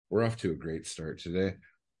We're off to a great start today.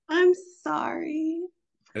 I'm sorry.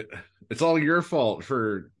 It- It's all your fault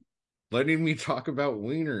for letting me talk about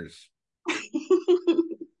wieners.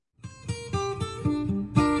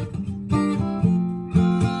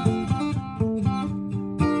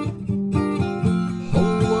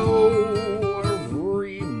 Hello,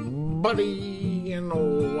 everybody, and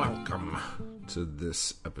welcome to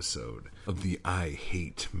this episode of the I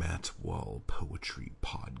Hate Matt Wall Poetry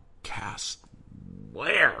Podcast.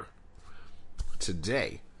 Where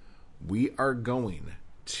today we are going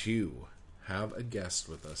to have a guest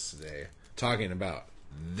with us today talking about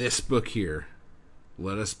this book here,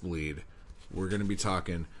 Let Us Bleed. We're going to be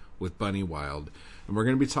talking with Bunny Wilde, and we're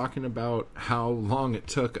going to be talking about how long it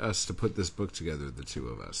took us to put this book together, the two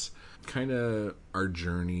of us. Kind of our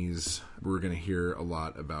journeys. We're going to hear a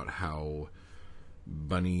lot about how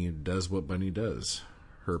Bunny does what Bunny does,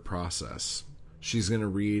 her process. She's going to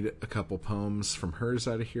read a couple poems from hers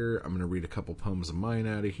out of here. I'm going to read a couple poems of mine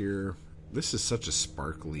out of here. This is such a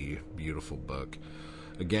sparkly, beautiful book.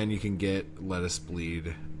 Again, you can get Let Us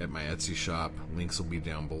Bleed at my Etsy shop. Links will be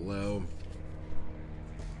down below.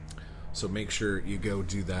 So make sure you go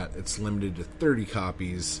do that. It's limited to 30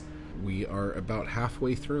 copies. We are about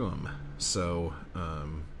halfway through them. So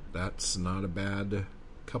that's not a bad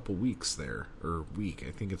couple weeks there, or week.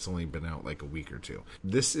 I think it's only been out like a week or two.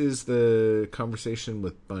 This is the conversation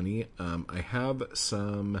with Bunny. I have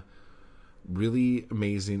some really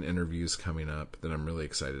amazing interviews coming up that I'm really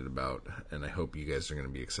excited about, and I hope you guys are going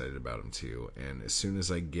to be excited about them too. And as soon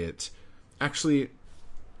as I get, actually,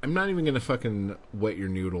 I'm not even going to fucking wet your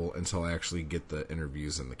noodle until I actually get the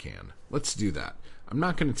interviews in the can. Let's do that. I'm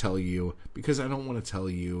not going to tell you because I don't want to tell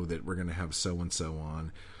you that we're going to have so and so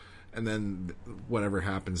on, and then whatever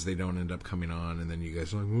happens, they don't end up coming on, and then you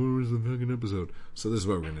guys are like, "What was the fucking episode?" So this is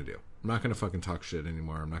what we're going to do. I'm not going to fucking talk shit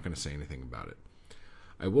anymore. I'm not going to say anything about it.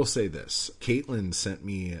 I will say this. Caitlin sent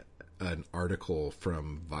me an article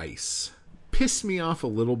from Vice. Pissed me off a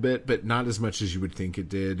little bit, but not as much as you would think it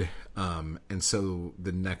did. And so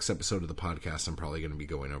the next episode of the podcast, I'm probably going to be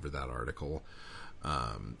going over that article.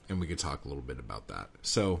 And we could talk a little bit about that.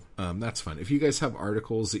 So that's fun. If you guys have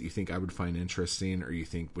articles that you think I would find interesting or you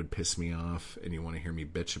think would piss me off and you want to hear me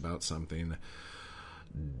bitch about something,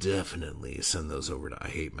 definitely send those over to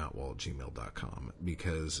ihatemattwall@gmail.com,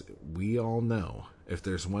 because we all know if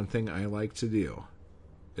there's one thing I like to do,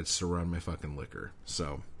 it's to run my fucking liquor.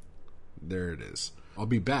 So there it is. I'll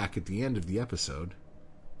be back at the end of the episode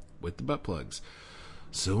with the butt plugs.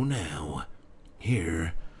 So now,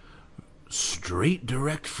 here, straight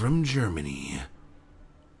direct from Germany,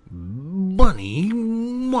 Bunny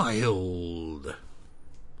Wilde.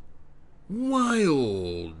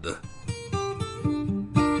 Wild.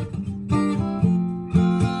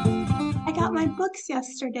 I got my books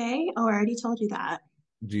yesterday. Oh, I already told you that.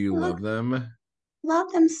 Do you Look, love them?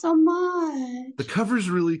 love them so The much. cover's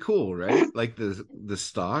really cool, right? Like the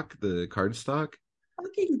stock, the card stock.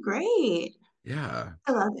 Fucking great. Yeah.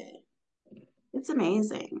 I love it. It's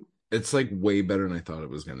amazing. It's like way better than I thought it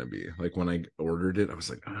was gonna be. Like when I ordered it, I was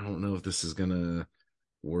like, I don't know if this is gonna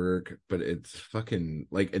work, but it's fucking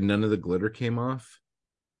like, and none of the glitter came off.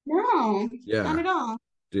 No, not Yeah, at all.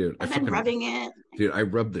 dude, I've been rubbing it. I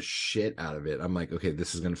rubbed the shit out of it. I'm like, okay,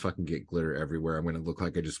 this is gonna fucking get glitter everywhere. I'm gonna look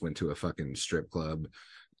like I just went to a fucking strip club,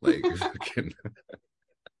 like fucking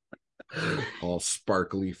all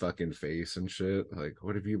sparkly fucking face and shit. Like,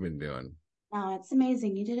 what have you been doing? No, it's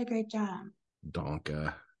amazing. You did a great job.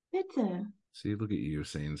 Donka. Bitte. See, look at you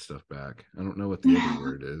saying stuff back. I don't know what the other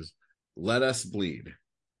word is. Let Us Bleed.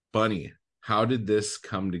 Bunny, how did this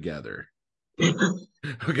come together?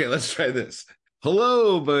 Okay, let's try this.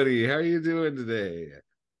 Hello, buddy. How are you doing today?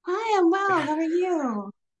 Hi, I'm well. How are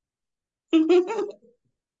you?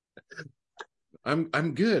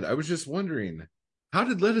 I'm good. I was just wondering, how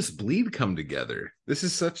did Let Us Bleed come together? This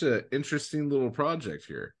is such an interesting little project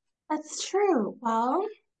here. That's true. Well,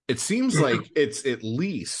 It seems like it's at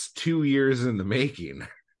least 2 years in the making.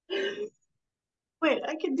 wait,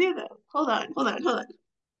 I can do this. Hold on.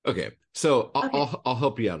 Okay, so Okay. I'll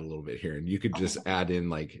help you out a little bit here, and you could just Okay. add in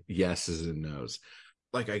like yeses and nos.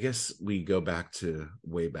 Like, I guess we go back to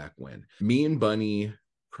way back when me and Bunny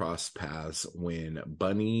crossed paths when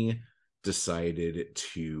Bunny decided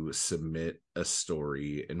to submit a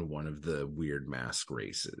story in one of the Weird Mask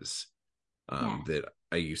races Yeah. that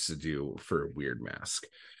I used to do for Weird Mask.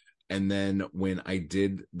 And then when I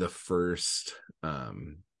did the first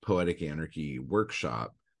Poetic Anarchy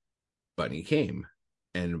workshop, Bunny came,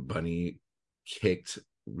 and Bunny kicked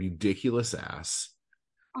ridiculous ass.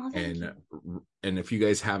 Oh, thank and you. and if you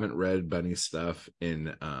guys haven't read Bunny's stuff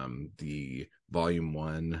in the volume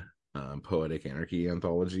 1 Poetic Anarchy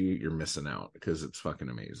anthology, you're missing out because it's fucking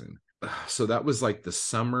amazing. So that was like the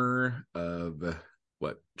summer of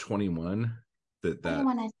what, 21, that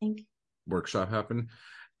 21, I think. workshop happened.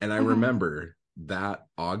 And I Hmm. remember that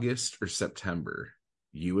August or September,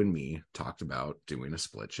 you and me talked about doing a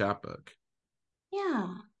split chapbook.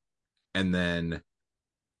 Yeah. And then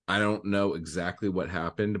I don't know exactly what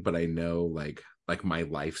happened, but I know like my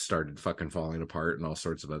life started fucking falling apart and all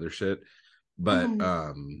sorts of other shit. But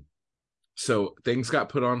Hmm. so things got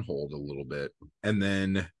put on hold a little bit. And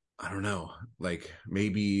then I don't know, like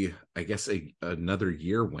maybe I guess another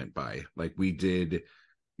year went by. Like we did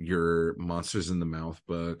your Monsters in the Mouth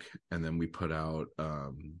book, and then we put out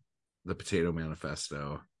the Potato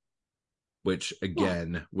Manifesto, which Yeah.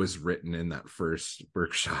 again was written in that first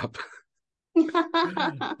workshop.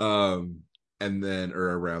 um and then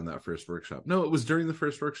or around that first workshop. No, it was during the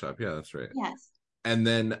first workshop. Yeah, that's right. Yes. And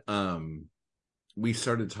then we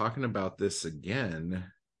started talking about this again,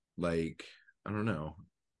 like, I don't know.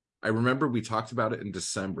 I remember we talked about it in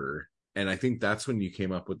December, and I think that's when you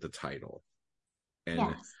came up with the title. And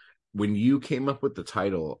Yes. when you came up with the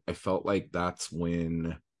title, I felt like that's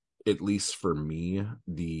when, at least for me,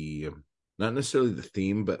 the not necessarily the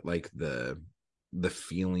theme, but like the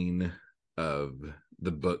feeling of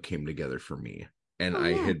the book came together for me. And Oh, I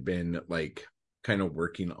yeah. had been like kind of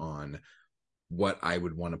working on what I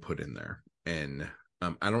would want to put in there. And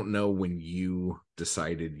I don't know when you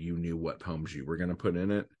decided you knew what poems you were going to put in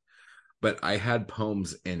it, but I had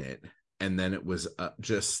poems in it. And then it was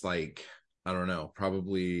just like, I don't know,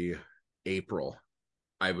 probably April.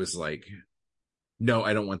 I was like, no,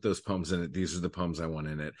 I don't want those poems in it. These are the poems I want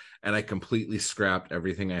in it. And I completely scrapped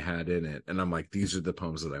everything I had in it. And I'm like, these are the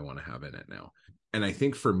poems that I want to have in it now. And I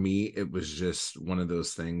think for me, it was just one of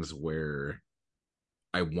those things where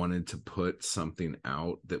I wanted to put something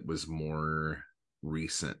out that was more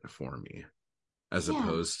recent for me, as Yeah.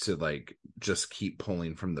 opposed to like just keep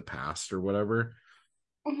pulling from the past or whatever.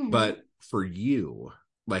 Hmm. But for you,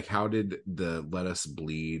 like, how did the Let Us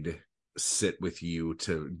Bleed sit with you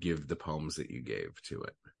to give the poems that you gave to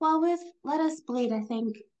it? Well, with Let Us Bleed, I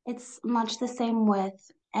think it's much the same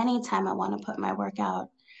with any time I want to put my work out.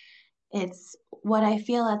 It's what I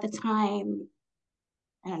feel at the time.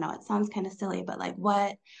 I don't know, it sounds kind of silly, but like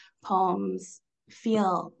what poems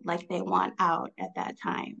feel like they want out at that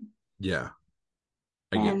time. Yeah,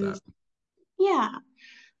 I get And that. yeah,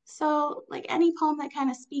 so like any poem that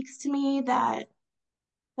kind of speaks to me that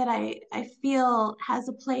I feel has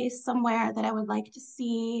a place somewhere that I would like to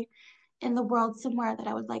see in the world somewhere that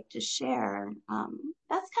I would like to share.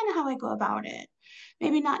 That's kind of how I go about it.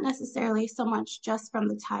 Maybe not necessarily so much just from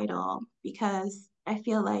the title, because I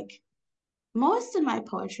feel like most of my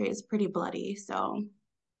poetry is pretty bloody. So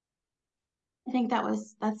I think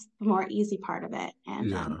that's the more easy part of it. And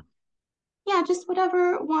Yeah. yeah, just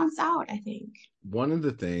whatever wants out, I think. One of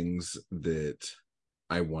the things that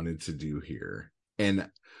I wanted to do here, and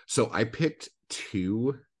so I picked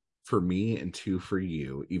two for me and two for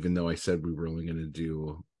you, even though I said we were only going to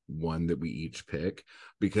do one that we each pick,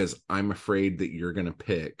 because I'm afraid that you're going to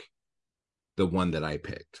pick the one that I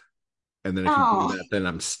picked. And then if you do Oh, that, then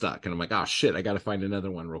I'm stuck. And I'm like, oh shit, I got to find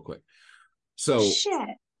another one real quick. oh So, shit.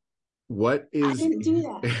 what I is, didn't do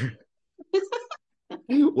that.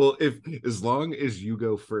 well, if as long as you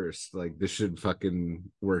go first, like this should fucking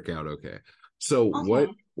work out okay. So,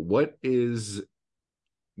 Okay. what is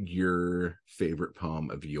your favorite poem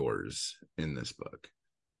of yours in this book?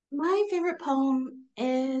 My favorite poem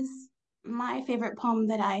is my favorite poem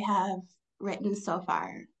that I have written so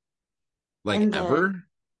far Like in the ever?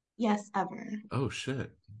 yes ever Oh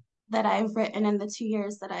shit. that I've written in the 2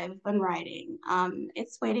 years that I've been writing.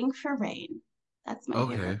 It's Waiting for Rain. That's my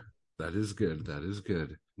favorite. Okay. That is good. That is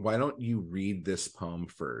good. Why don't you read this poem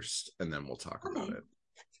first and then we'll talk about Okay. it?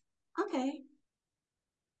 Okay.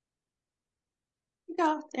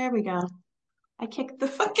 Go. There we go. I kicked the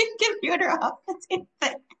fucking computer off the damn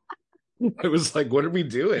thing. I was like, what are we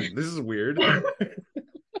doing? This is weird.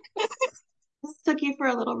 This took you for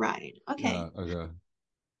a little ride. Okay. Yeah, okay.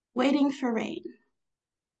 Waiting for rain.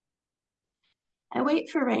 I wait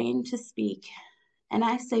for rain to speak, and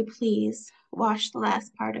I say, please, wash the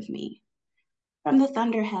last part of me. From the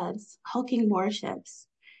thunderheads, hulking warships,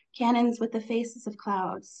 cannons with the faces of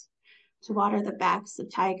clouds, to water the backs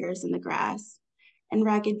of tigers in the grass, and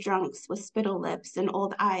ragged drunks with spittle lips and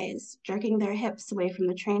old eyes jerking their hips away from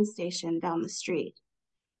the train station down the street.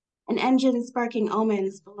 An engine sparking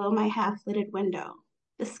omens below my half-lidded window.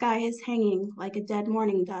 The sky is hanging like a dead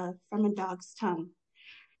mourning dove from a dog's tongue,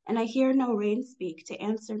 and I hear no rain speak to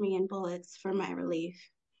answer me in bullets for my relief.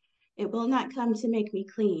 It will not come to make me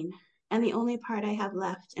clean. and the only part I have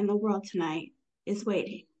left in the world tonight is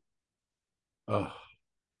waiting. Oh,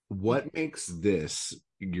 what makes this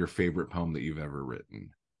your favorite poem that you've ever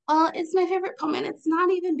written? Well, it's my favorite poem, and it's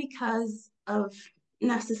not even because of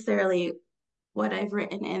necessarily what I've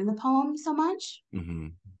written in the poem so much. Hmm.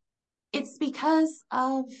 It's because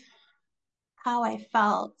of how I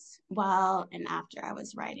felt while and after I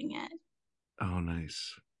was writing it. Oh,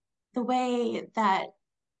 nice. The way that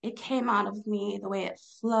it came out of me, the way it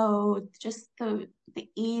flowed, just the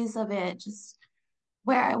ease of it, just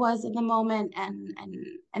where I was in the moment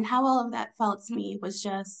and how all of that felt to me was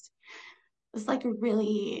just it's like a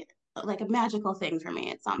really like a magical thing for me.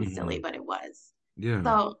 It sounds silly, Hmm. but it was. Yeah.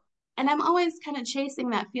 So, and I'm always kind of chasing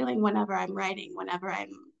that feeling whenever I'm writing, whenever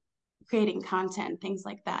I'm creating content, things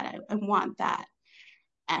like that. I want that.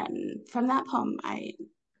 And from that poem, I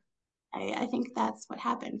think that's what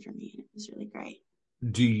happened for me. It was really great.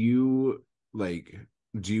 Do you like,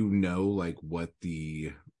 do you know like what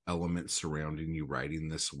the elements surrounding you writing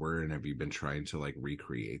this were? And have you been trying to like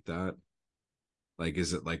recreate that? Like,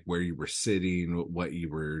 is it like where you were sitting, what you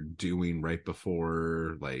were doing right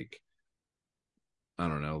before? Like, I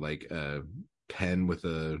don't know, like a pen with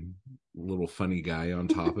a little funny guy on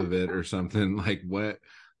top of it or something. Like,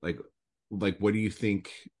 like, what do you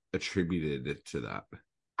think attributed it to that?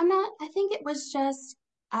 I'm not, I think it was just,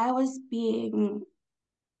 I was being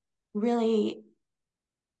really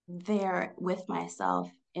there with myself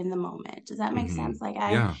in the moment. Does that make Hmm. sense? Like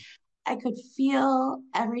Yeah. I could feel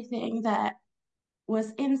everything that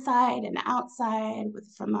was inside and outside with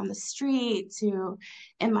from on the street to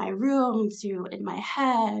in my room to in my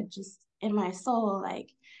head, just in my soul. Like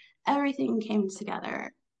everything came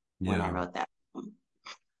together when I Yeah. wrote that poem.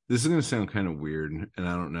 This is going to sound kind of weird, and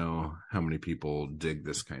I don't know how many people dig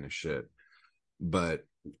this kind of shit, but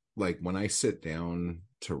like when I sit down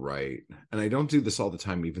to write, and I don't do this all the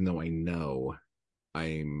time, even though I know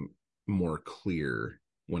I'm more clear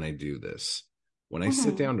when I do this. When I sit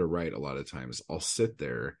Mm-hmm. down to write, a lot of times I'll sit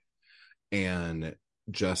there and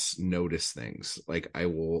just notice things. Like I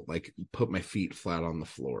will like put my feet flat on the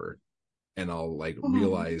floor and I'll like Mm-hmm.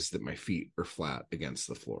 realize that my feet are flat against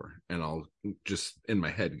the floor. And I'll just in my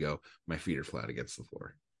head go, my feet are flat against the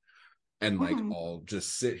floor. And like Mm-hmm. I'll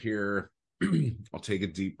just sit here, I'll take a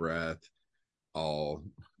deep breath, I'll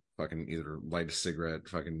fucking either light a cigarette,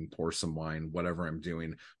 fucking pour some wine, whatever I'm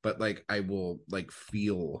doing. But like I will like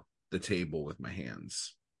feel the table with my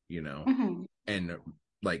hands, you know, Mm-hmm. and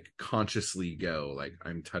like consciously go like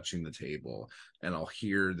I'm touching the table and I'll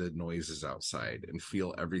hear the noises outside and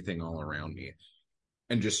feel everything all around me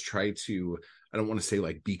and just try to, I don't want to say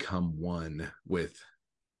like become one with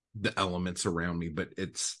the elements around me, but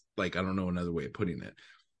it's like I don't know another way of putting it.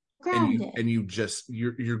 Grounded. And you just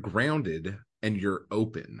you're grounded and you're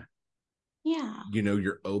open. Yeah. You know,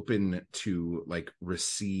 you're open to like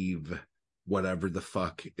receive whatever the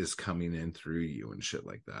fuck is coming in through you and shit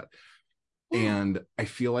like that. Yeah. And I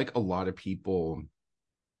feel like a lot of people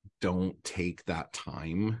don't take that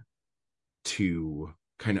time to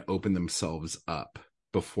kind of open themselves up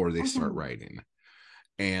before they start Mm-hmm. writing.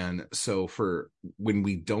 And so for when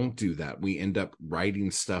we don't do that, we end up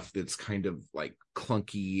writing stuff that's kind of like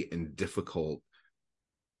clunky and difficult,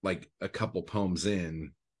 like a couple poems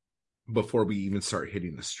in before we even start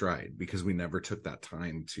hitting the stride because we never took that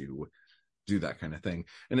time to do that kind of thing.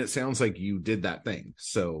 And it sounds like you did that thing.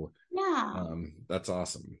 So Yeah. that's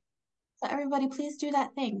awesome. So everybody please do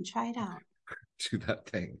that thing. Try it out. Do that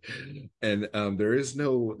thing. And there is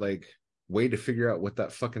no like way to figure out what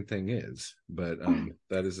that fucking thing is, but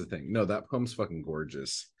that is the thing. No, that poem's fucking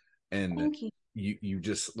gorgeous. And Thank you. you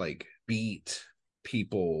just like beat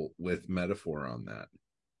people with metaphor on that.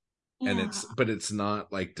 And Yeah. it's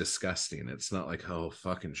not like disgusting. It's not like, oh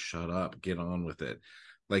fucking shut up, get on with it.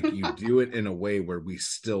 Like you do it in a way where we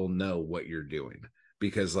still know what you're doing.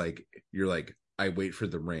 Because like you're like, I wait for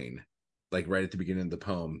the rain, like right at the beginning of the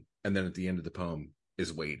poem, and then at the end of the poem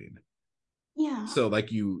is waiting. Yeah. So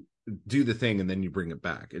like you do the thing and then you bring it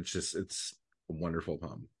back. It's a wonderful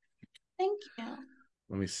poem. Thank you.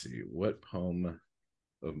 Let me see. What poem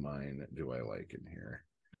of mine do I like in here?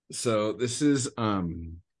 So this is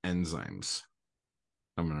enzymes.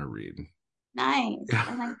 I'm gonna read. Nice.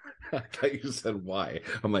 I like I thought you said why.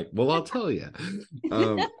 I'm like, well, I'll tell you.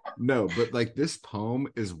 Um, no, but like this poem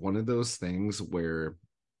is one of those things where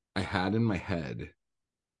I had in my head,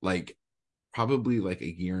 like probably like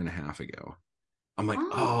a year and a half ago. I'm like,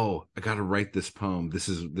 oh. oh, I gotta write this poem.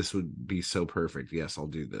 This would be so perfect. Yes, I'll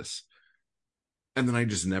do this. And then I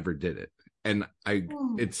just never did it. And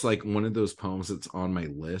Hmm. it's like one of those poems that's on my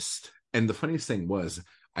list. And the funniest thing was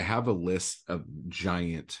I have a list of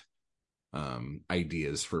giant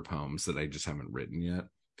ideas for poems that I just haven't written yet.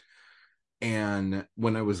 And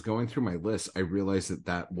when I was going through my list, I realized that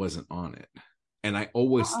that wasn't on it. And I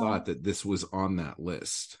always Uh-oh. thought that this was on that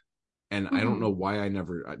list. And I don't know Mm-hmm. why I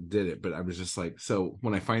never did it, but I was just like, so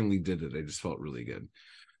when I finally did it, I just felt really good.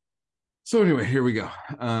 So anyway, here we go.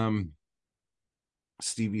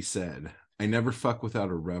 Stevie said, I never fuck without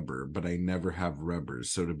a rubber, but I never have rubbers.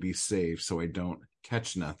 So to be safe, so I don't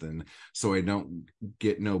catch nothing, so I don't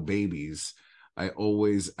get no babies, I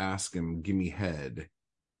always ask him, give me head.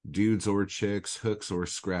 Dudes or chicks, hooks or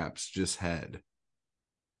scraps, just head.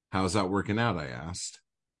 How's that working out? I asked.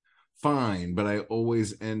 Fine, but I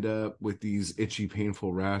always end up with these itchy,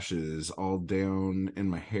 painful rashes all down in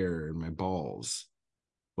my hair and my balls.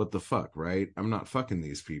 What the fuck, right? I'm not fucking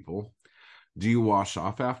these people. Do you wash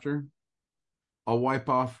off after? I'll wipe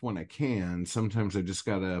off when I can. Sometimes I just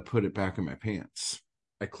gotta put it back in my pants.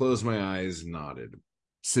 I closed my eyes and nodded,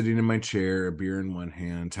 sitting in my chair, a beer in one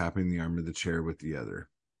hand, tapping the arm of the chair with the other.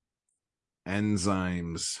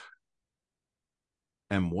 Enzymes.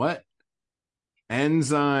 And what?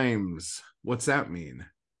 Enzymes. What's that mean?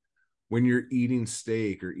 When you're eating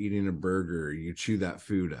steak or eating a burger, you chew that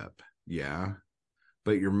food up. Yeah.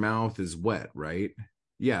 But your mouth is wet, right?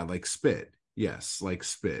 Yeah, like spit. Yes, like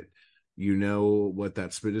spit. You know what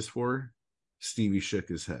that spit is for? Stevie shook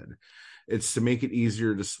his head. It's to make it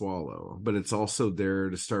easier to swallow, but it's also there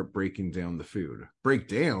to start breaking down the food. Break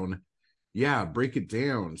down? Yeah, break it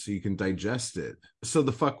down so you can digest it. So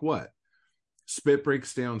the fuck what? Spit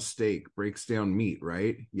breaks down steak, breaks down meat,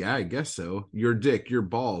 right? Yeah, I guess so. Your dick, your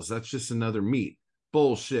balls, that's just another meat.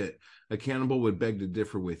 Bullshit. A cannibal would beg to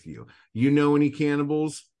differ with you. You know any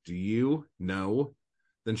cannibals? Do you? No.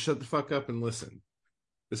 Then shut the fuck up and listen.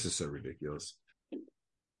 This is so ridiculous.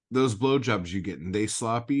 Those blowjobs you getting, they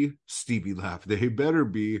sloppy? Stevie laughed. They better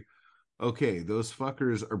be. Okay, those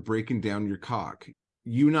fuckers are breaking down your cock.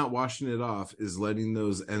 You not washing it off is letting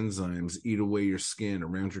those enzymes eat away your skin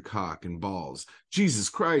around your cock and balls. Jesus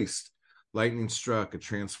Christ! Lightning struck, a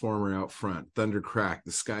transformer out front. Thunder cracked,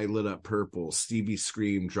 the sky lit up purple. Stevie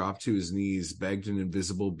screamed, dropped to his knees, begged an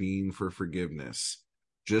invisible being for forgiveness.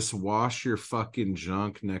 Just wash your fucking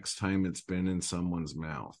junk next time it's been in someone's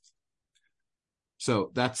mouth.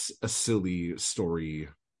 So that's a silly story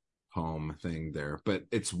poem thing there, but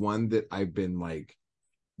it's one that I've been like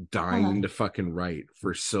I love dying to it. fucking write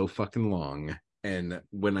for so fucking long. And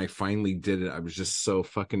when I finally did it, I was just so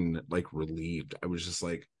fucking like relieved. I was just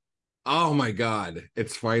like, oh my God,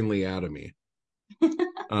 it's finally out of me. Yeah,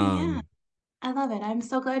 Um, I love it. I'm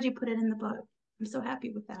so glad you put it in the book. I'm so happy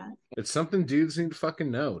with that. it's something dudes need to fucking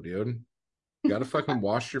know, dude. You gotta fucking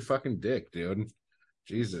wash your fucking dick, dude.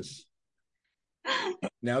 Jesus.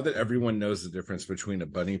 Now that everyone knows the difference between a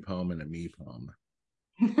bunny poem and a me poem,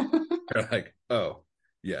 they're like, oh,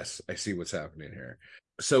 yes, I see what's happening here.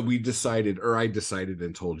 So we decided, or I decided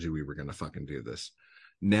and told you we were going to fucking do this.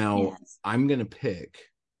 Now Yes. I'm going to pick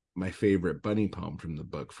my favorite bunny poem from the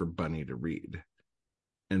book for Bunny to read.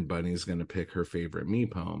 And Bunny's going to pick her favorite me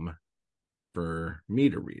poem for me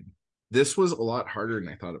to read. This was a lot harder than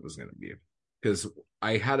I thought it was going to be because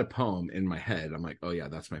I had a poem in my head. I'm like, oh, yeah,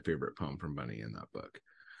 that's my favorite poem from Bunny in that book.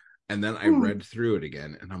 And then I Hmm. read through it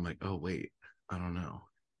again and I'm like, oh, wait, I don't know.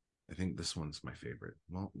 I think this one's my favorite.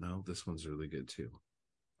 Well, no, this one's really good too.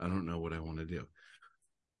 I don't know what I want to do.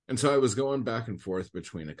 And so I was going back and forth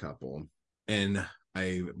between a couple, and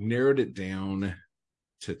I narrowed it down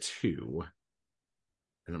to two.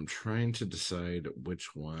 And I'm trying to decide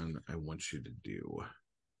which one I want you to do.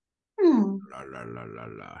 Hmm. La la la la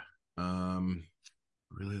la. I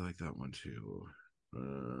really like that one too.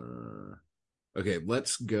 Okay,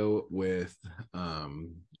 let's go with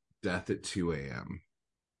Death at 2 a.m.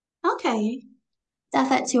 Okay.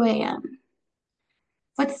 Death at 2 a.m.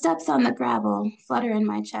 Footsteps on the gravel flutter in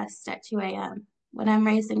my chest at 2 a.m. when I'm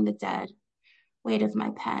raising the dead weight of my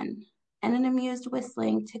pen, and an amused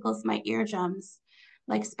whistling tickles my eardrums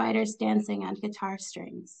like spiders dancing on guitar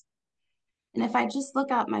strings. And if I just look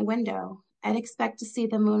out my window, I'd expect to see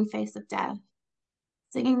the moon face of death,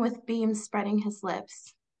 singing with beams spreading his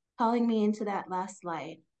lips, calling me into that last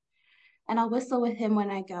light. And I'll whistle with him when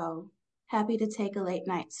I go, happy to take a late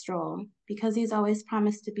night stroll, because he's always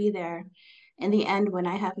promised to be there in the end when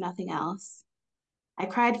I have nothing else. I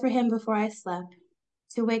cried for him before I slept,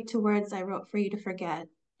 to wake to words I wrote for you to forget,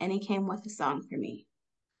 and he came with a song for me.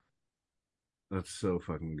 That's so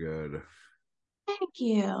fucking good. Thank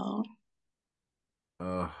you.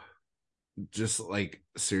 Uh, just like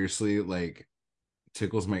seriously, like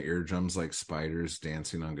tickles my eardrums like spiders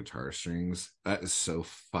dancing on guitar strings. That is so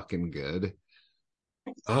fucking good.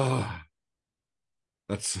 Oh,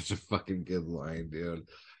 that's such a fucking good line, dude.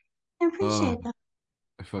 I Oh, appreciate that.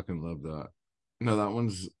 I fucking love that. No, that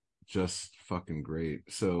one's just fucking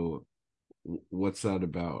great. So, what's that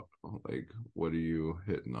about? Like, what are you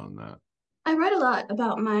hitting on that? I read a lot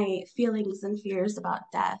about my feelings and fears about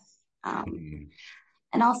death, Mm.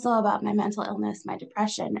 and also about my mental illness, my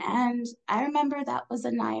depression. And I remember that was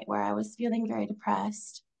a night where I was feeling very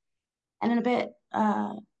depressed and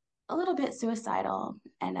a little bit suicidal.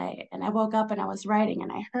 And I woke up and I was writing,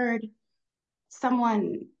 and I heard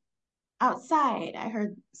someone outside. I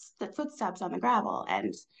heard the footsteps on the gravel,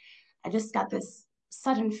 and I just got this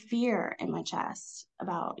sudden fear in my chest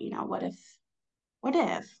about,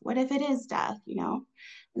 what if it is death,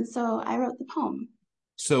 And so I wrote the poem.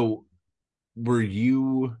 So, were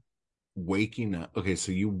you waking up? Okay,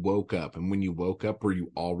 so you woke up, and when you woke up, were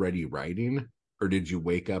you already writing, or did you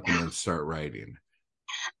wake up and then start writing?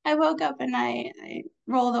 I woke up and I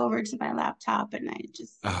rolled over to my laptop and I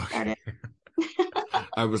just started. Okay.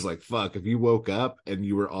 I was like, fuck, if you woke up and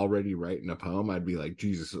you were already writing a poem, I'd be like,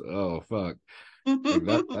 Jesus, oh fuck.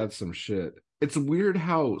 Like that's some shit. It's weird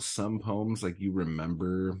how some poems like you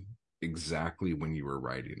remember exactly when you were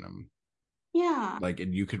writing them. Yeah. Like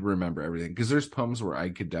and you could remember everything. Because there's poems where I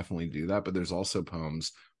could definitely do that, but there's also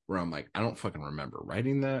poems where I'm like, I don't fucking remember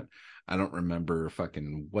writing that. I don't remember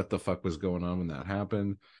fucking what the fuck was going on when that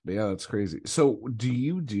happened. But yeah, that's crazy. So do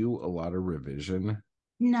you do a lot of revision?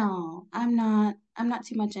 No, I'm not. I'm not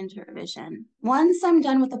too much into revision. Once I'm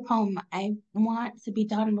done with the poem, I want to be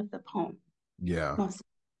done with the poem Yeah. most of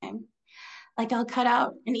the time. Like I'll cut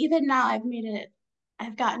out, and even now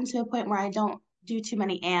I've gotten to a point where I don't do too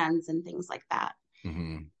many ands and things like that.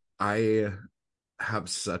 Hmm. I have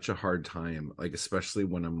such a hard time, like especially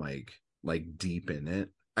when I'm like deep in it.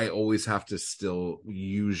 I always have to still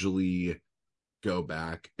usually go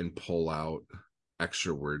back and pull out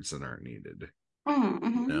extra words that aren't needed, you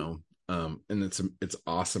Mm-hmm. know? And it's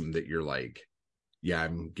awesome that you're like, yeah,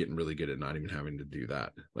 I'm getting really good at not even having to do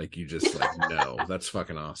that. Like you just like no, that's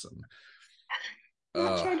fucking awesome.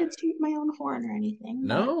 Not Uh trying to toot my own horn or anything,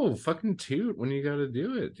 but no, fucking toot when you gotta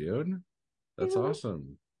do it, dude. That's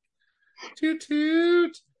awesome. Toot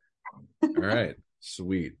toot. All right,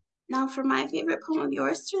 sweet. now for my favorite poem of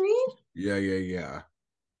yours to read. Yeah, yeah, yeah.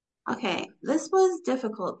 Okay, this was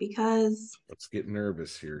difficult because Let's get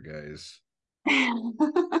nervous here, guys.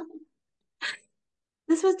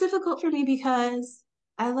 this was difficult for me because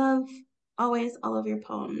I love always all of your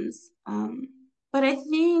poems. But I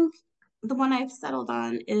think the one I've settled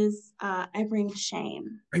on is I Bring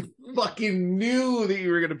Shame. I fucking knew that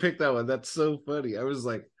you were gonna pick that one. That's so funny. I was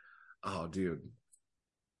like, oh, dude,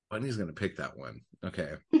 Bunny's gonna pick that one.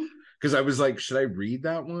 Okay. Because I was like, should I read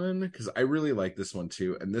that one? Because I really like this one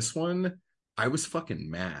too. And this one, I was fucking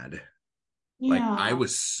mad. Like, I Yeah.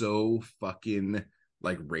 was so fucking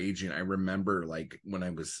like raging. I remember like when I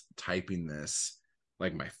was typing this,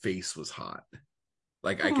 like my face was hot.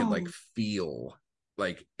 Like I could like Oh, feel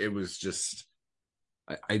like it was just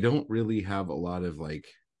I don't really have a lot of like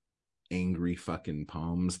angry fucking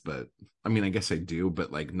poems, but I mean, I guess I do,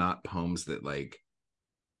 but like not poems that like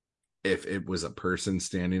if it was a person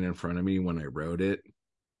standing in front of me when I wrote it,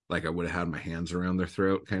 like I would have had my hands around their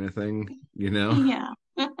throat kind of thing, you know? yeah.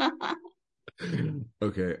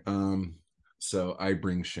 Okay, so I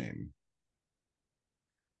bring shame.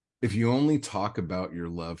 If you only talk about your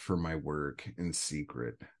love for my work in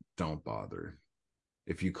secret, don't bother.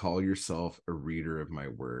 If you call yourself a reader of my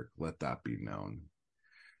work, let that be known.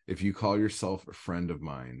 If you call yourself a friend of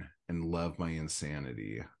mine and love my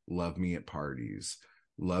insanity, love me at parties,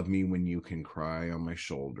 love me when you can cry on my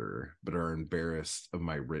shoulder, but are embarrassed of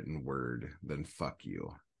my written word, then fuck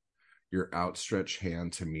you. Your outstretched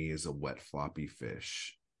hand to me is a wet, floppy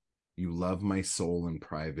fish. You love my soul in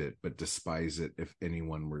private, but despise it if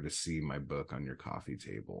anyone were to see my book on your coffee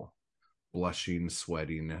table. Blushing,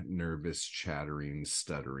 sweating, nervous, chattering,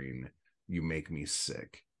 stuttering, you make me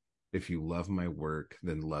sick. If you love my work,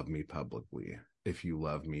 then love me publicly. If you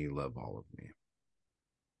love me, love all of me.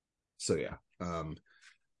 So yeah,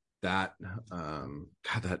 that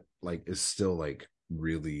God, that like is still like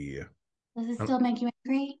really Does it still make you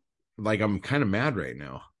angry? like I'm kind of mad right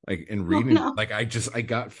now. Like in Oh reading, no. like I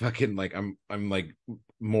got fucking like I'm like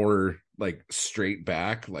more like straight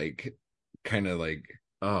back, like kind of like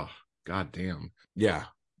oh god damn. Yeah,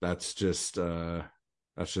 that's just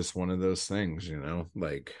that's just one of those things, you know,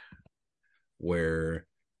 like where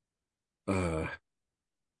uh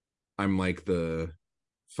I'm like the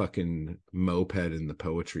fucking moped in the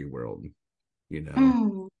poetry world, you know.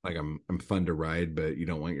 Mm. Like I'm fun to ride, but you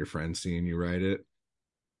don't want your friends seeing you ride it,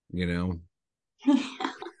 you know?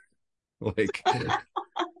 Like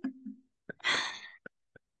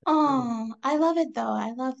Oh, I love it though.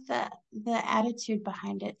 I love the attitude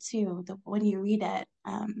behind it too. When you read it,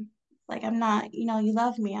 like I'm not, you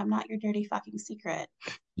love me. I'm not your dirty fucking secret.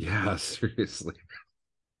 Yeah, seriously.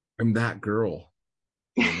 I'm that girl,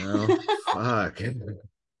 you know? Fuck.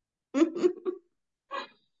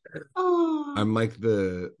 Oh, I'm like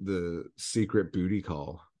the secret booty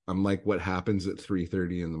call. I'm like what happens at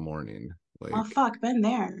 3:30 in the morning. oh Like fuck, been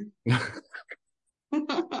there.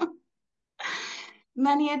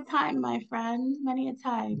 Many a time, my friend. Many a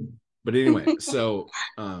time. but anyway, so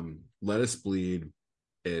Let Us Bleed.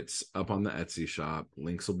 It's up on the Etsy shop.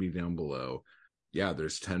 Links will be down below. Yeah,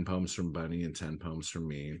 there's 10 poems from Bunny and 10 poems from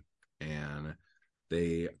me. And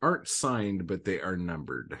they aren't signed, but they are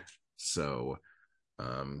numbered. So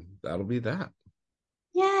that'll be that.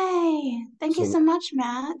 Yay! Thank you so So much,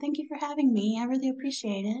 Matt. Thank you for having me. I really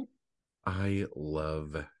appreciate it. I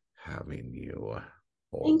love having you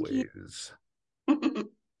Thank you. always.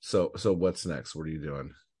 So what's next? What are you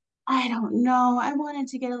doing? I don't know. I wanted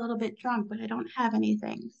to get a little bit drunk, but I don't have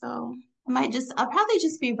anything. So I'll probably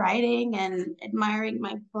just be writing and admiring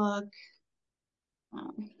my book.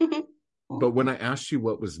 Um, But when I asked you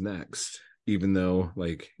what was next, even though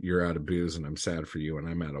like you're out of booze and I'm sad for you and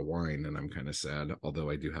I'm out of wine and I'm kind of sad, although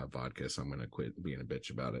I do have vodka, so I'm gonna quit being a bitch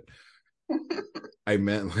about it. I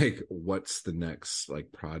meant like what's the next like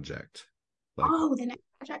project? Like oh, the next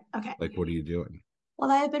project. Okay. what are you doing? Well,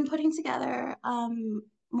 I've been putting together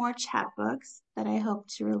more chapbooks that I hope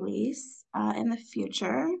to release in the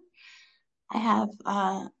future. I have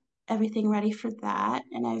everything ready for that.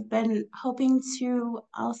 And I've been hoping to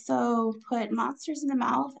also put Monsters in the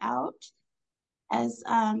Mouth out as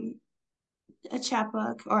a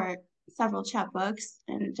chapbook or several chapbooks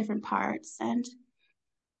in different parts and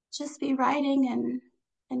just be writing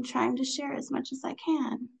and trying to share as much as I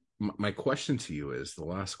can. My question to you is the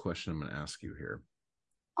last question I'm going to ask you here.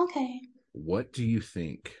 Okay. What do you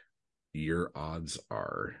think your odds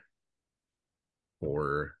are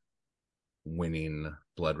for winning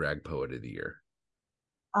Blood Rag Poet of the Year?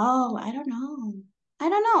 Oh, I don't know. I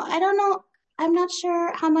don't know. I don't know. I'm not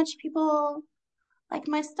sure how much people like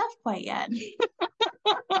my stuff quite yet.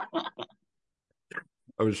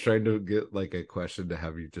 I was trying to get like a question to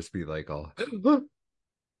have you just be like all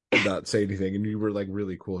and not say anything, and you were like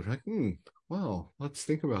really cool. You're like, well, let's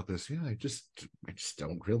think about this. Yeah, I just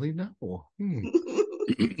don't really know.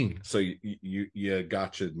 So you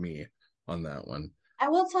gotcha me on that one. I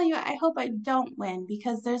will tell you, I hope I don't win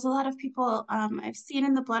because there's a lot of people I've seen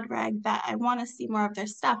in the blood rag that I want to see more of their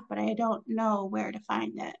stuff, but I don't know where to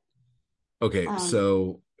find it. Okay, Um,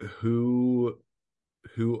 so who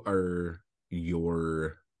are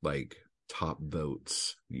your like top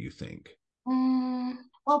votes, you think? mm,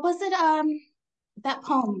 what was it? That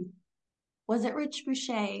poem. Was it Rich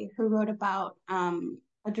Boucher who wrote about a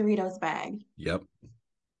Doritos bag? Yep.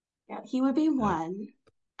 Yeah, he would be Yep. one.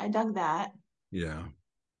 I dug that. Yeah.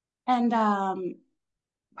 And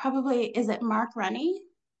probably is it Mark Rennie?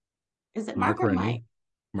 Is it Mark Mark or Rennie. Mike?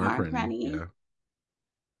 Mark Mark Rennie. Rennie,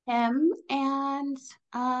 Yeah. him, and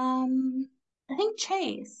I think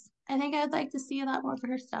Chase. I think I'd like to see a lot more of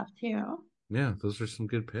her stuff too. Yeah, those are some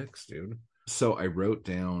good picks, dude. So I wrote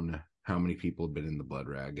down how many people have been in the Blood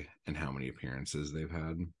Rag and how many appearances they've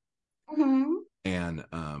had. Hmm. And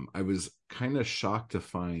I was kind of shocked to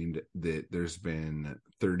find that there's been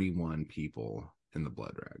 31 people in the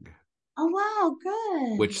Blood Rag, Oh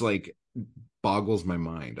wow, which good. like boggles my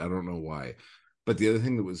mind. I don't know why. But the other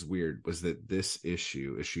thing that was weird was that this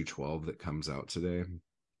issue 12 that comes out today,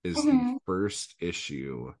 is the Hmm. first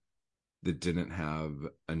issue that didn't have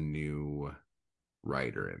a new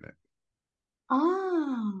writer in it.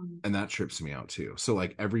 Oh. And that trips me out too. So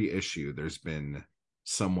like every issue there's been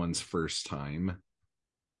someone's first time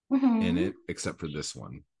in Hmm. it except for this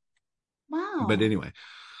one. But Wow. anyway,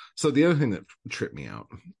 so the other thing that tripped me out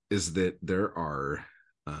is that there are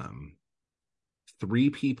um 3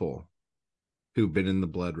 people who've been in the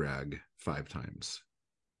Blood Rag 5 times.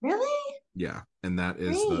 Really? Yeah, and that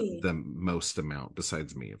is Great. the most amount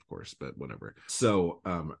besides me, of course, but whatever. So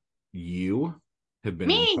you have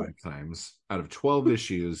been in Me. 5 times out of 12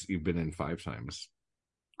 issues. You've been in 5 times.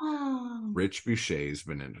 Oh. Rich Boucher's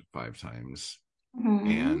been in it 5 times, Hmm.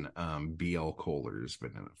 and BL Kohler's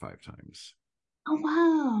been in it 5 times. Oh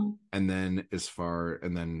wow. And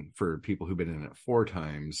then for people who've been in it 4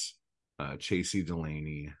 times, Chasey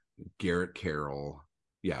Delaney, Garrett Carroll.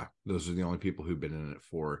 Yeah, those are the only people who've been in it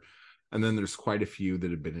 4. And then there's quite a few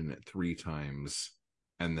that have been in it 3 times,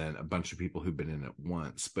 and then a bunch of people who've been in it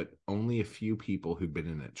once, but only a few people who've been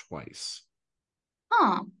in it twice,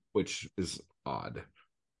 Huh. which is odd.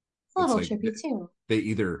 a It's little like trippy too. they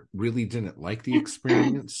either really didn't like the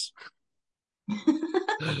experience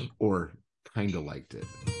or kind of liked it.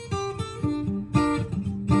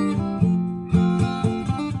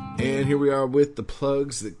 And here we are with the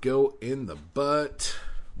plugs that go in the butt.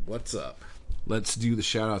 What's up? Let's do the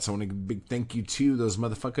shout outs. I want to give a big thank you to those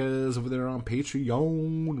motherfuckers over there on Patreon.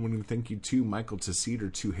 I want to thank you to Michael, to Cedar,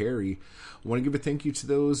 to Harry. I want to give a thank you to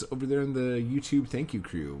those over there in the YouTube thank you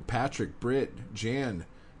crew. Patrick, Britt, Jan,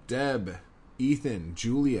 Deb, Ethan,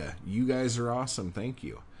 Julia. You guys are awesome. Thank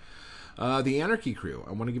you. The Anarchy crew.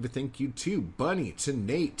 I want to give a thank you to Bunny, to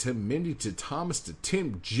Nate, to Mindy, to Thomas, to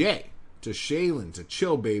Tim J, to Shaylin, to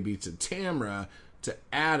Chill Baby, to Tamra, to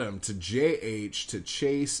Adam, to JH, to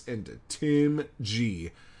Chase, and to Tim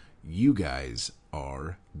G. You guys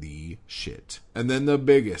are the shit. And then the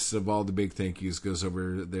biggest of all the big thank yous goes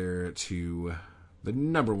over there to the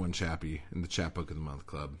number one chappie in the Chat Book of the Month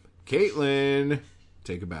Club, Caitlin.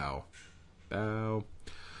 Take a bow. Bow.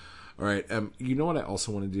 All right. You know what I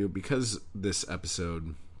also want to do? Because this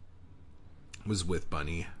episode was with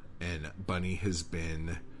Bunny, and Bunny has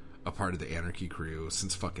been a part of the Anarchy crew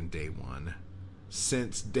since fucking day one.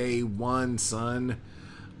 Since day one, son.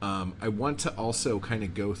 I want to also kind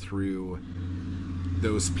of go through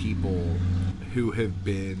those people who have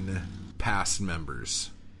been past members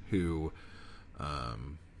who,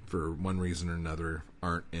 for one reason or another,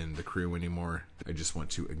 aren't in the crew anymore. I just want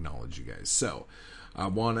to acknowledge you guys. So, I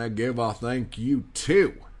want to give a thank you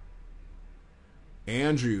to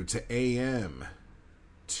Andrew, to AM,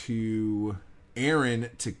 to Aaron,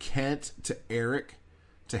 to Kent, to Eric,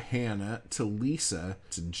 to Hannah, to Lisa,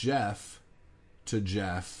 to Jeff, to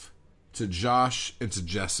Josh, and to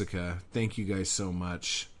Jessica. Thank you guys so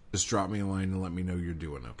much. Just drop me a line and let me know you're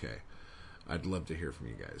doing okay. I'd love to hear from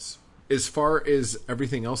you guys. As far as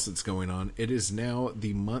everything else that's going on, it is now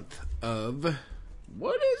the month of...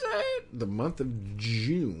 What is it? The month of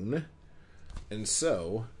June. And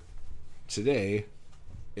so, today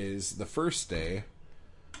is the first day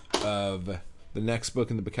of the next book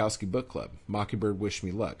in the Bukowski Book Club, Mockingbird Wish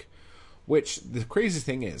Me Luck. Which, the crazy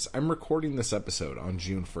thing is, I'm recording this episode on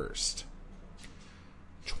June 1st,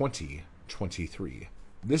 2023.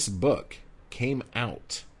 This book came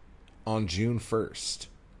out on June 1st,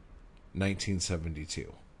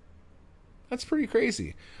 1972. That's pretty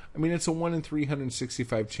crazy. I mean, it's a 1 in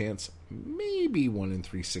 365 chance, maybe 1 in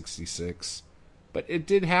 366, but it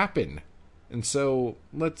did happen. And so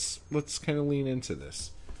let's kind of lean into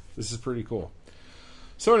this. This is pretty cool.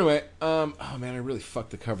 So anyway, oh man, I really fucked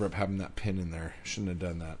the cover up having that pin in there. Shouldn't have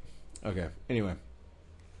done that. Okay, anyway.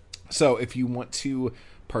 So if you want to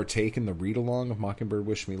partake in the read-along of Mockingbird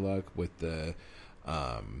Wish Me Luck with the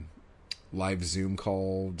live Zoom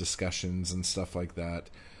call discussions and stuff like that,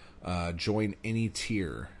 join any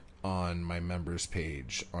tier on my members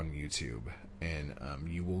page on YouTube, and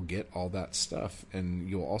you will get all that stuff, and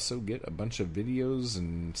you'll also get a bunch of videos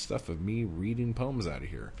and stuff of me reading poems out of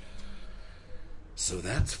here. So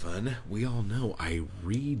that's fun. We all know I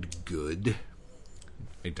read good.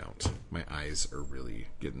 I don't. My eyes are really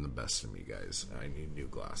getting the best of me, guys. I need new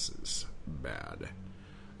glasses. Bad.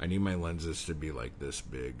 I need my lenses to be like this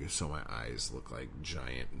big so my eyes look like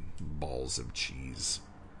giant balls of cheese.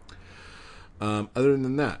 Other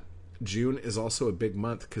than that, June is also a big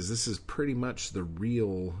month because this is pretty much the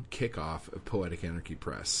real kickoff of Poetic Anarchy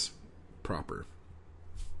Press proper.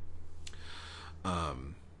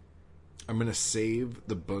 I'm going to save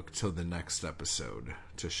the book till the next episode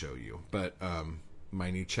to show you. But my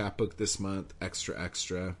new chapbook this month,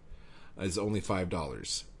 Extra, is only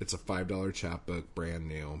 $5. It's a $5 chapbook, brand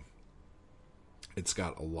new. It's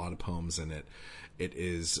got a lot of poems in it. It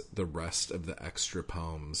is the rest of the extra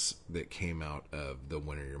poems that came out of the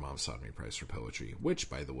Winner Your Mom Sodomy Prize for Poetry, which,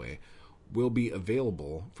 by the way, will be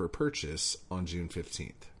available for purchase on June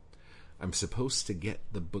 15th. I'm supposed to get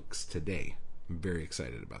the books today. I'm very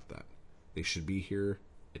excited about that. They should be here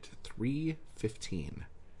at 3:15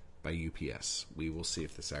 by UPS. We will see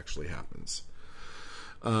if this actually happens.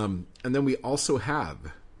 And then we also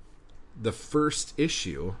have the first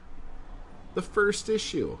issue of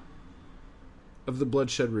the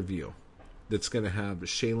Bloodshed Review that's going to have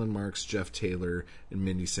Shaylin Marks, Jeff Taylor, and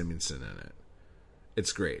Mindy Simonson in it.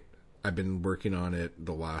 It's great. I've been working on it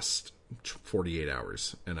the last 48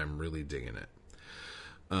 hours, and I'm really digging it.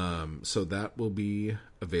 So that will be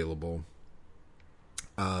available.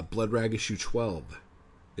 Blood Rag issue 12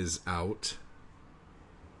 is out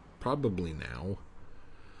probably now.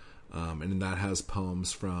 And that has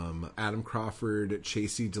poems from Adam Crawford,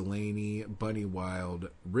 Chasey Delaney, Bunny Wilde,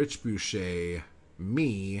 Rich Boucher,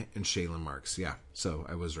 me, and Shaylin Marks. Yeah, so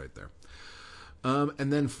I was right there.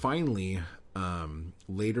 And then finally,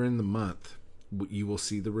 later in the month, you will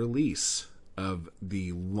see the release of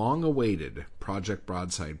the long-awaited Project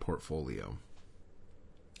Broadside portfolio,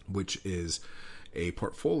 which is a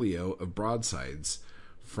portfolio of broadsides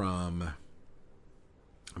from,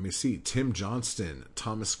 let me see, Tim Johnston,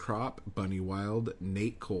 Thomas Kropp, Bunny Wilde,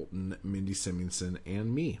 Nate Colton, Mindy Simonson,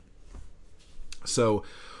 and me. So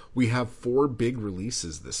we have 4 big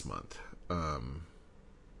releases this month.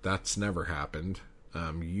 That's never happened.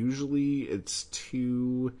 Usually it's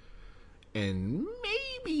 2 and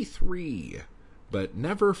maybe 3, but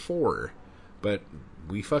never 4. But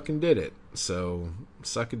we fucking did it. So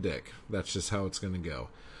suck a dick. That's just how it's going to go.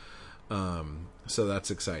 So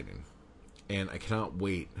that's exciting. And I cannot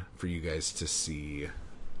wait for you guys to see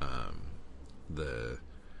the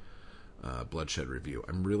Bloodshed review.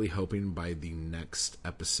 I'm really hoping by the next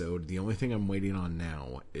episode. The only thing I'm waiting on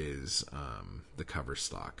now is the cover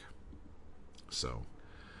stock. So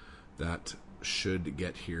that should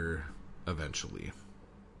get here eventually.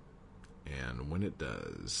 And when it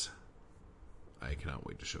does, I cannot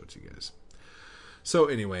wait to show it to you guys. So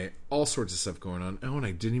anyway, all sorts of stuff going on. Oh, and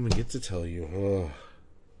I didn't even get to tell you. Oh,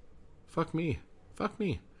 fuck me.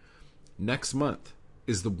 Next month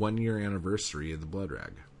is the 1-year anniversary of the Blood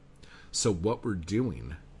Rag. So what we're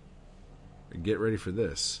doing, get ready for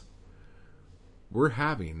this, we're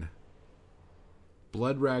having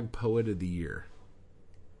Blood Rag Poet of the Year.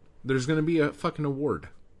 There's going to be a fucking award,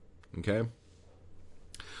 okay?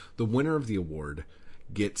 The winner of the award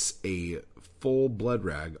gets a full Blood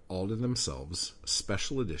Rag all to themselves,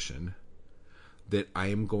 special edition, that I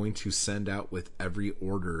am going to send out with every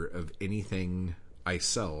order of anything I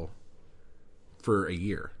sell for a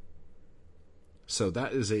year. So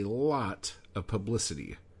that is a lot of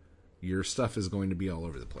publicity. Your stuff is going to be all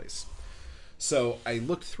over the place. So I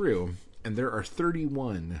looked through, and there are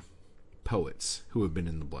 31 poets who have been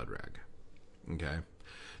in the Blood Rag. Okay?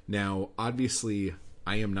 Now, obviously,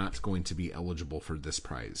 I am not going to be eligible for this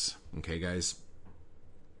prize. Okay, guys?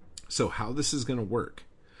 So how this is going to work,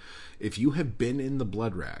 if you have been in the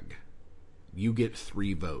Blood Rag, you get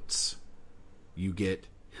 3 votes. You get,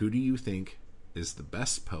 who do you think is the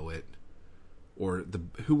best poet, or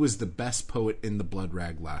who was the best poet in the Blood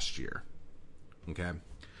Rag last year. Okay?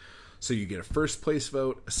 So you get a first place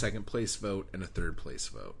vote, a second place vote, and a third place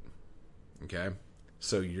vote. Okay?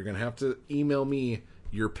 So you're going to have to email me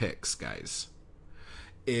your picks, guys.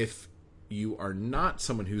 If you are not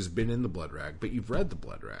someone who's been in the Blood Rag, but you've read the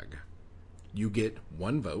Blood Rag, you get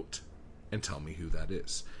 1 vote and tell me who that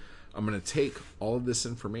is. I'm going to take all of this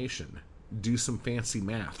information, do some fancy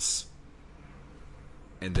maths,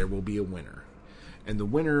 and there will be a winner. And the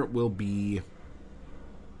winner will be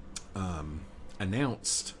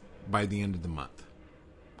announced by the end of the month.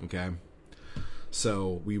 Okay?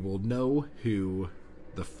 So we will know who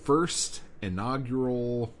the first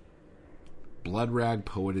inaugural Blood Rag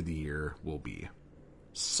Poet of the Year will be.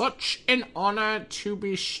 Such an honor to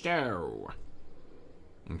bestow.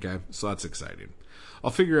 Okay? So that's exciting.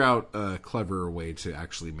 I'll figure out a cleverer way to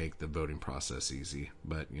actually make the voting process easy.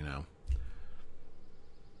 But, you know,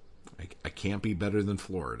 I can't be better than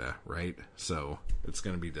Florida, right? So it's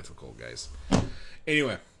going to be difficult, guys.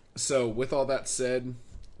 Anyway, so with all that said,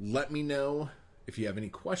 let me know if you have any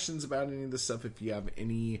questions about any of this stuff, if you have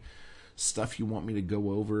any stuff you want me to go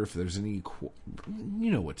over, if there's any,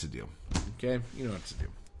 you know what to do. Okay? You know what to do.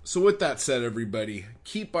 So with that said, everybody,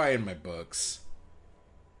 keep buying my books.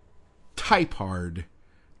 Type hard.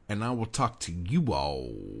 And I will talk to you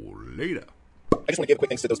all later. I just want to give a quick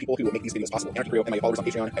thanks to those people who make these videos possible. Anarchy Crew and my followers on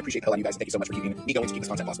Patreon. I appreciate the hell out of you guys. Thank you so much for keeping me going to keep this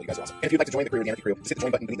content possible. You guys are awesome. And if you'd like to join the crew of the Anarchy Crew, just hit the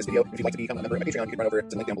join button beneath this video. If you'd like to become a member of my Patreon, you can run over to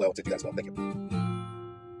the link down below to do that as well. Thank you.